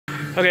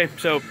Okay,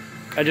 so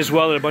I just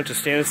welded a bunch of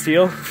stainless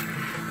steel.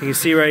 You can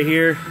see right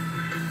here,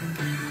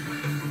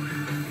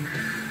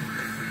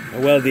 I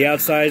welded the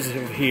outsides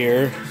of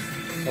here,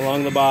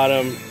 along the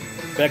bottom,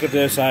 back up to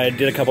this side,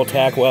 did a couple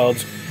tack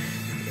welds.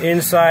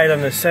 Inside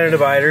on the center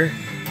divider.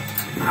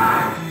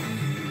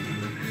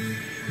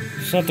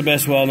 It's not the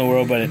best weld in the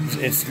world, but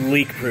it's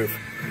leak proof.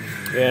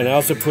 And I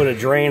also put a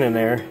drain in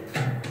there.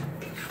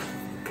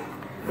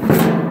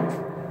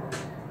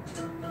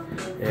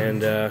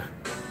 And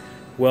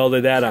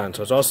welded that on,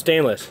 so it's all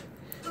stainless.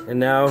 And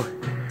now,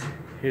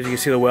 here you can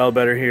see the weld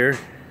better here.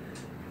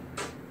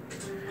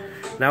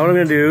 Now what I'm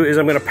going to do is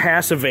I'm going to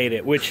passivate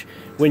it, which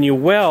when you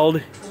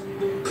weld,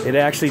 it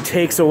actually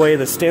takes away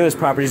the stainless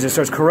properties and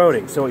starts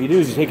corroding. So what you do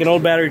is you take an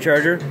old battery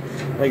charger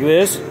like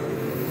this,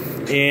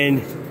 and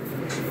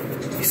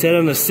you set it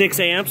on the 6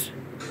 amps.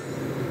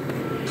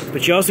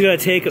 But you also got to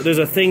take, there's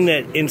a thing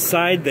that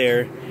inside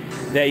there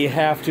that you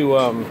have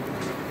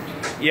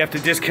to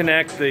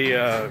disconnect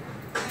the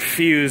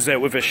fuse that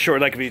with a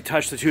short, like if you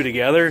touch the two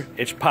together,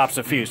 it pops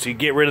the fuse. So you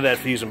get rid of that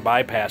fuse and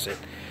bypass it.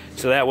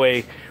 So that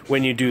way,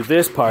 when you do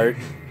this part,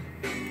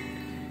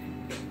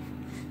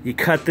 you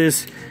cut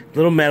this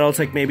little metal, it's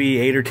like maybe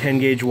 8 or 10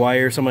 gauge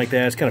wire, something like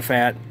that. It's kind of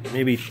fat,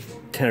 maybe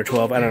 10 or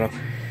 12, I don't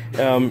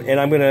know. And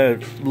I'm gonna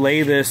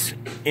lay this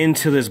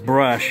into this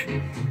brush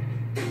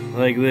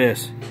like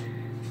this.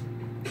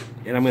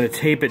 And I'm gonna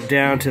tape it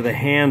down to the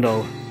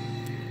handle,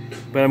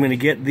 but I'm gonna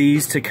get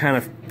these to kind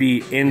of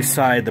be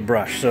inside the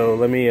brush. So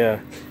let me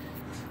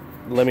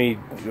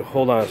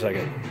hold on a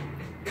second.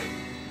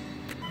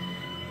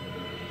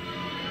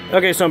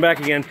 Okay, so I'm back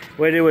again.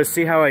 What I did was,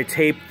 see how I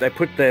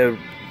put the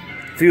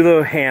through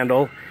the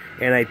handle,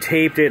 and I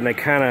taped it, and I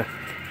kind of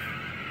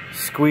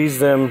squeezed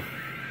them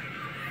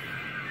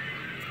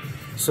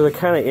so they're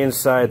kind of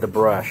inside the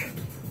brush.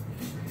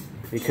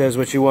 Because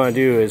what you want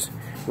to do is,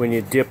 when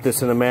you dip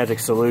this in a magic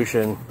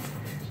solution,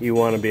 you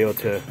want to be able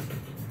to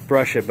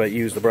brush it, but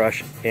use the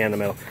brush and the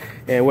metal.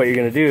 And what you're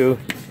going to do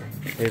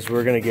is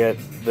we're going to get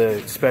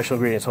the special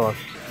ingredients. Hold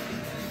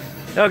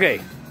on.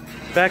 Okay,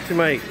 back to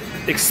my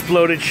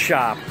exploded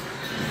shop.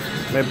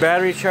 My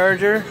battery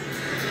charger,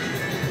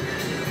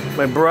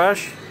 my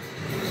brush,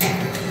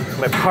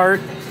 my part,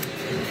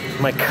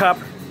 my cup,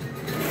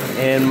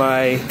 and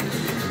my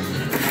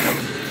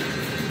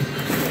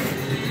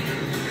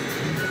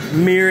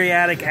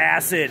muriatic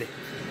acid.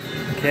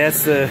 Okay,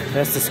 that's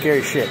the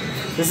scary shit.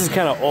 This is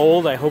kind of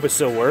old. I hope it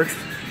still works.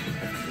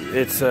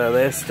 It's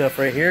this stuff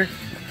right here.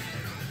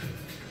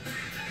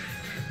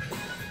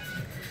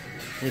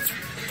 It's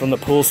from the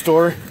pool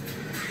store,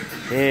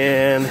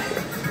 and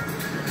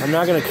I'm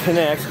not gonna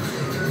connect.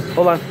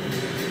 Hold on.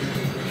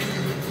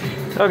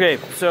 Okay,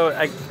 so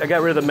I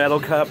got rid of the metal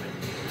cup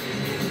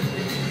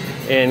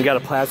and got a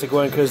plastic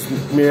one because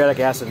muriatic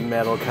acid and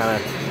metal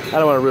kind of, I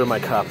don't want to ruin my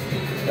cup.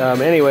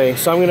 Anyway,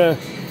 so I'm gonna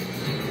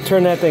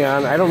turn that thing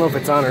on. I don't know if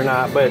it's on or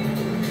not, but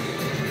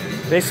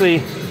basically,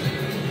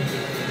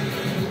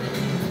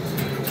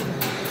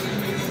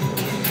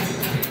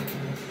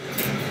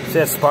 see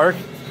that spark?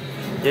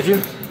 Did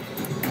you?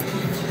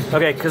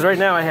 Okay, because right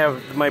now I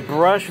have my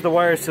brush with the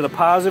wires to the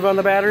positive on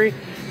the battery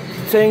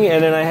thing,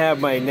 and then I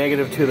have my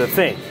negative to the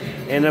thing.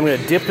 And I'm going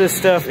to dip this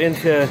stuff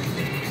into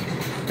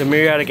the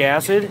muriatic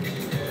acid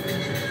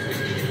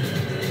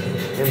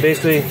and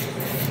basically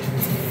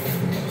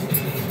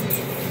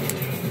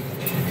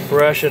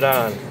brush it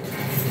on.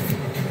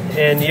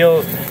 And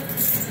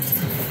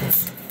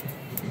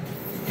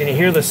can you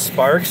hear the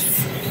sparks?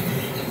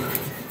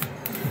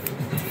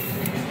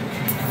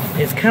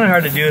 It's kind of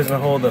hard to do this and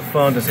hold the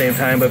phone at the same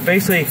time, but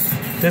basically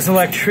this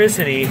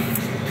electricity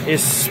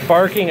is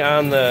sparking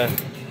on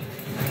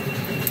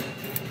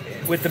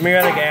with the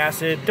muriatic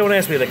acid. Don't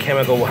ask me the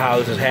chemical how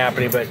this is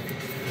happening, but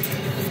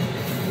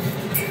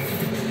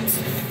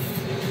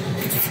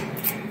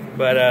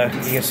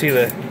you can see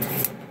the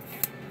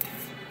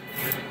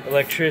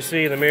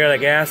electricity, the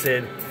muriatic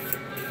acid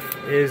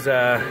is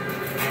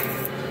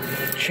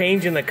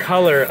changing the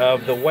color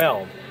of the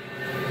weld.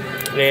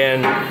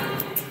 And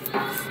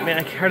man,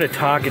 it's hard to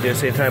talk at the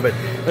same time, but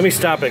let me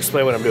stop and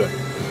explain what I'm doing.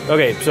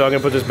 Okay, so I'm gonna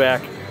put this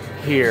back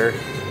here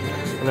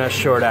and not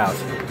short out.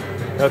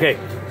 Okay,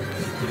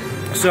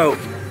 so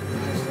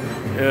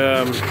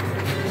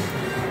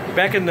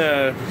back in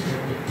the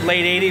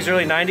late 80s,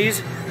 early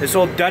 90s, this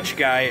old Dutch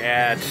guy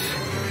at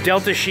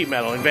Delta Sheet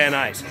Metal in Van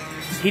Nuys,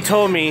 he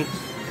told me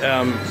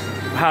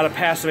how to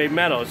passivate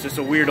metal. It's just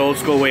a weird old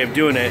school way of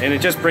doing it, and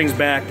it just brings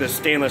back the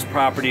stainless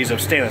properties of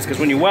stainless, because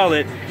when you weld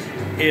it,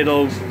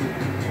 it'll,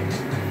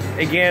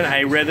 again,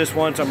 I read this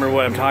once, I remember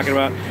what I'm talking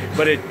about,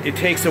 but it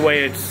takes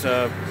away its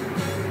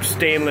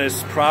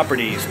stainless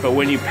properties. But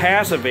when you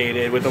passivate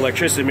it with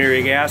electricity and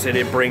muriatic acid,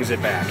 it brings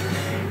it back.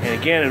 And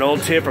again, an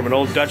old tip from an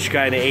old Dutch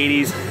guy in the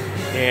 80s,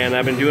 and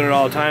I've been doing it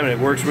all the time, and it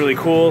works really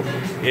cool.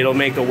 It'll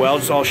make the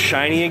welds all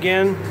shiny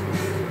again.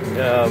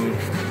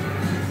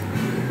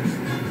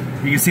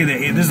 You can see that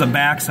this is the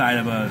back side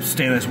of a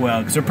stainless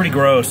weld, because they're pretty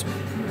gross.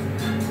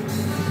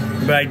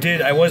 But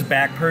I was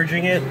back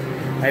purging it.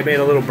 I made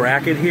a little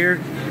bracket here,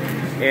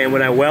 And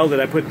when I welded,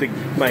 I put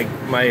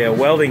my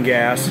welding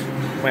gas,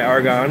 my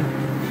argon,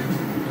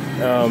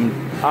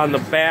 on the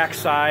back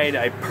side.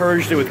 I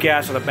purged it with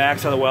gas on the back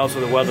side of the weld so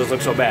the weld doesn't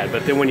look so bad.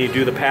 But then when you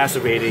do the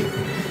passivating,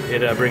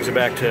 it brings it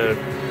back to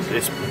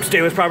its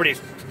stainless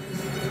properties.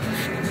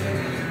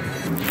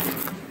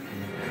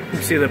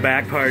 You see the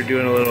back part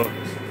doing a little.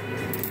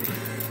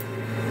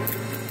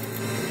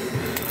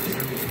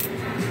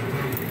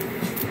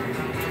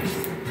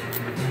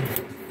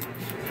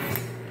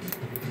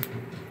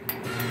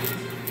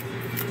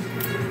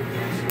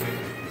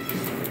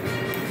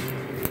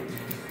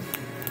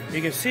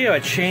 You can see how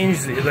it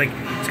changed, like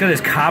it's got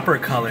this copper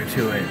color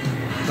to it,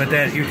 but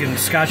that you can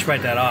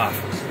Scotch-Brite that off.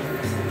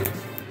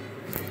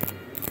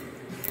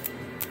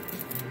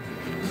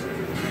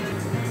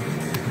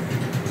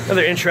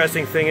 Another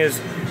interesting thing is,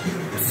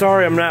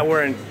 sorry I'm not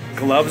wearing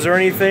gloves or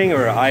anything,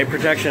 or eye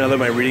protection other than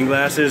my reading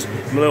glasses.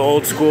 I'm a little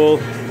old school.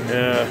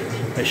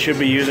 I should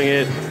be using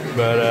it,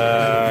 but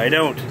I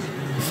don't.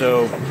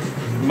 So,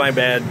 my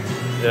bad.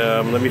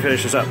 Let me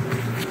finish this up.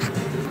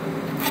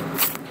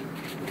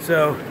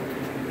 So,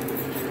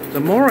 the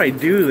more I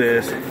do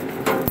this,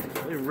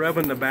 really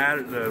rubbing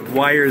the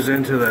wires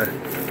into the,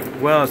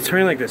 well, it's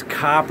turning like this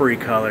coppery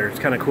color. It's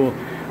kind of cool.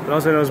 But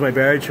also I notice my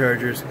battery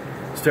charger's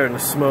starting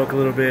to smoke a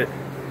little bit,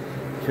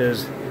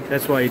 because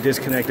that's why you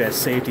disconnect that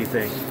safety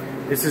thing.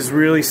 This is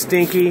really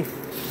stinky,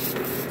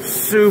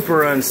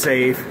 super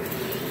unsafe.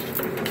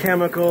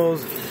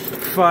 Chemicals,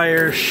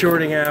 fire,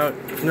 shorting out,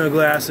 no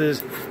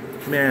glasses.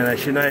 Man, I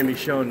should not even be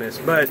showing this,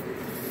 but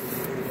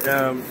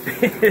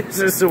this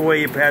is the way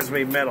you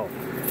passivate metal.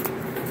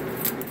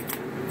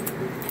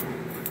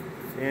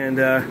 And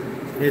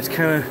it's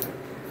kind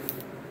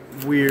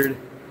of weird.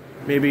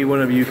 Maybe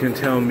one of you can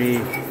tell me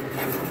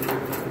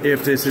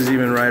if this is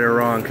even right or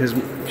wrong, because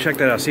check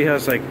that out. See how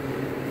it's like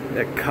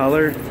that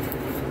color?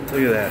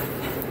 Look at that.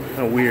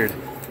 How weird.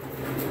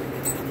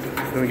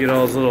 Then we get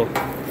all those little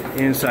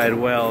inside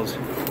welds,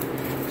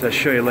 which I'll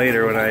show you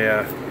later when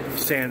I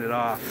sand it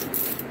off,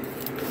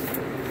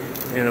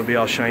 and it'll be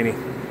all shiny.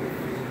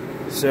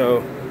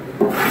 So,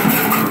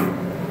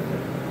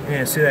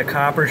 yeah, see that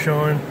copper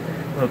showing?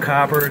 A little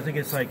copper. I think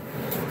it's like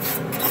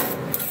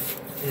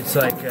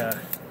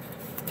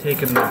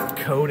taking the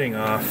coating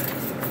off.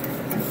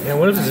 Yeah,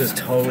 what if this is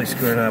totally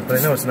screwing up? But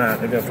I know it's not.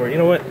 I'm going for it. You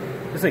know what?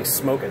 This thing's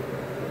smoking.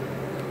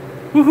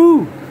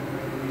 Woohoo!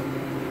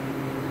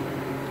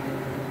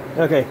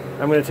 Okay,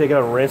 I'm going to take it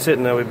out and rinse it,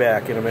 and I'll be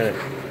back in a minute.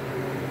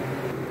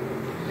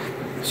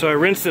 So I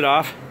rinsed it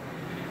off,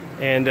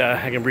 and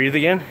I can breathe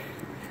again.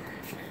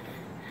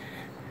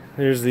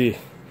 There's the,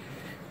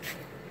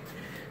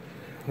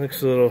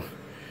 looks a little,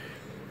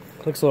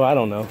 I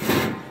don't know.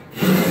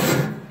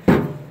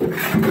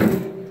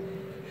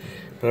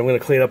 But I'm going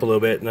to clean it up a little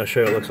bit, and I'll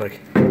show you what it looks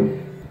like.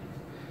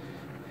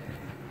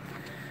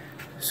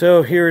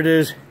 So here it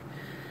is,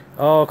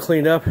 all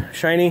cleaned up,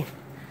 shiny.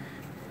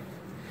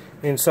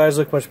 Insides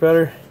look much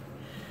better.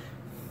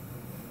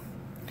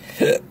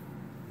 Yeah,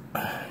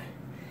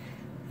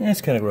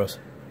 it's kind of gross.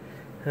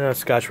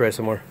 Scotch-Brite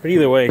some more. But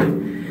either way,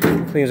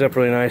 cleans up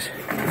really nice.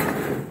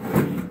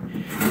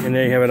 And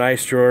there you have an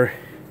ice drawer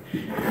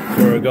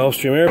for a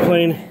Gulfstream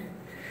airplane.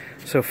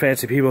 So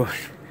fancy people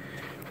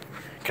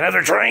can have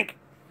their drink.